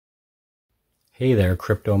Hey there,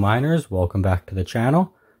 crypto miners. Welcome back to the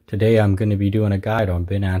channel. Today I'm going to be doing a guide on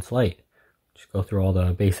Binance Lite. Just go through all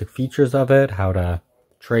the basic features of it, how to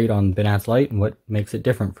trade on Binance Lite, and what makes it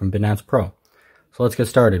different from Binance Pro. So let's get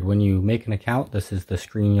started. When you make an account, this is the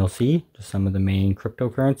screen you'll see, just some of the main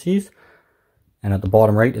cryptocurrencies. And at the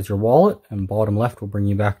bottom right is your wallet, and bottom left will bring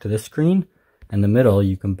you back to this screen. In the middle,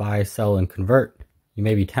 you can buy, sell, and convert. You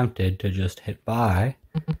may be tempted to just hit buy,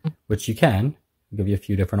 which you can. I'll give you a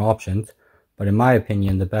few different options. But in my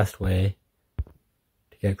opinion, the best way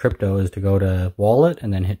to get crypto is to go to wallet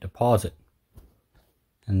and then hit deposit.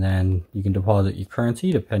 And then you can deposit your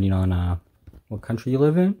currency depending on what country you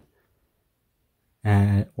live in.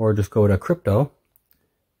 Or just go to crypto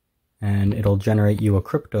and it'll generate you a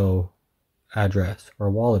crypto address, or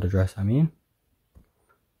a wallet address, I mean.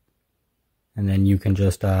 And then you can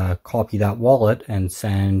just copy that wallet and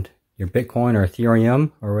send your Bitcoin or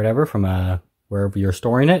Ethereum or whatever from wherever you're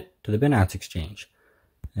storing it to the Binance exchange.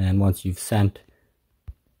 And once you've sent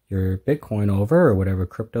your Bitcoin over, or whatever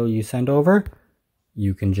crypto you send over,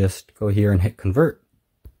 you can just go here and hit convert.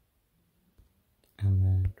 And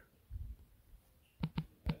then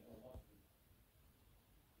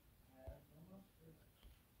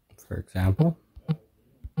for example,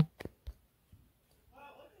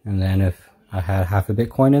 and then if I had half a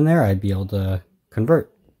Bitcoin in there, I'd be able to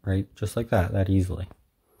convert, right? Just like that easily.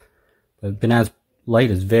 But Binance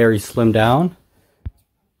Lite is very slimmed down.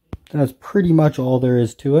 That's pretty much all there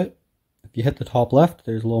is to it. If you hit the top left,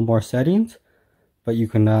 there's a little more settings, but you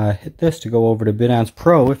can hit this to go over to Binance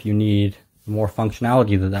Pro if you need more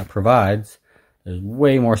functionality that provides. There's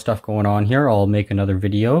way more stuff going on here. I'll make another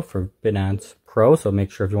video for Binance Pro, so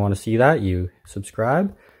make sure if you want to see that, you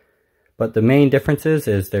subscribe. But the main differences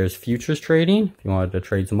is there's futures trading, if you wanted to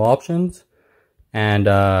trade some options, and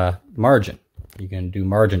margin. You can do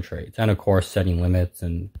margin trades, and of course setting limits,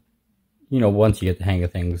 and once you get the hang of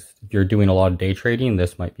things, if you're doing a lot of day trading,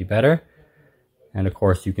 this might be better. And of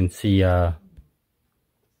course you can see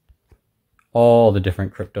all the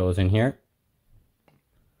different cryptos in here.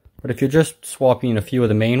 But if you're just swapping a few of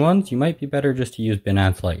the main ones, you might be better just to use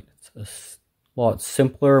Binance Lite. It's a lot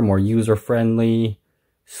simpler, more user-friendly,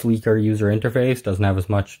 sleeker user interface, doesn't have as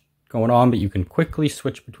much going on, but you can quickly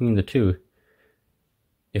switch between the two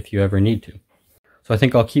if you ever need to. So I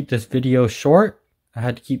think I'll keep this video short. I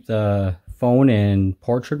had to keep the phone in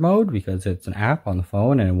portrait mode because it's an app on the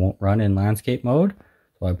phone and it won't run in landscape mode.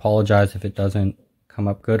 So I apologize if it doesn't come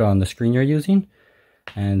up good on the screen you're using.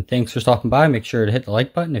 And thanks for stopping by. Make sure to hit the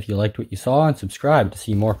like button if you liked what you saw, and subscribe to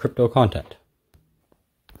see more crypto content.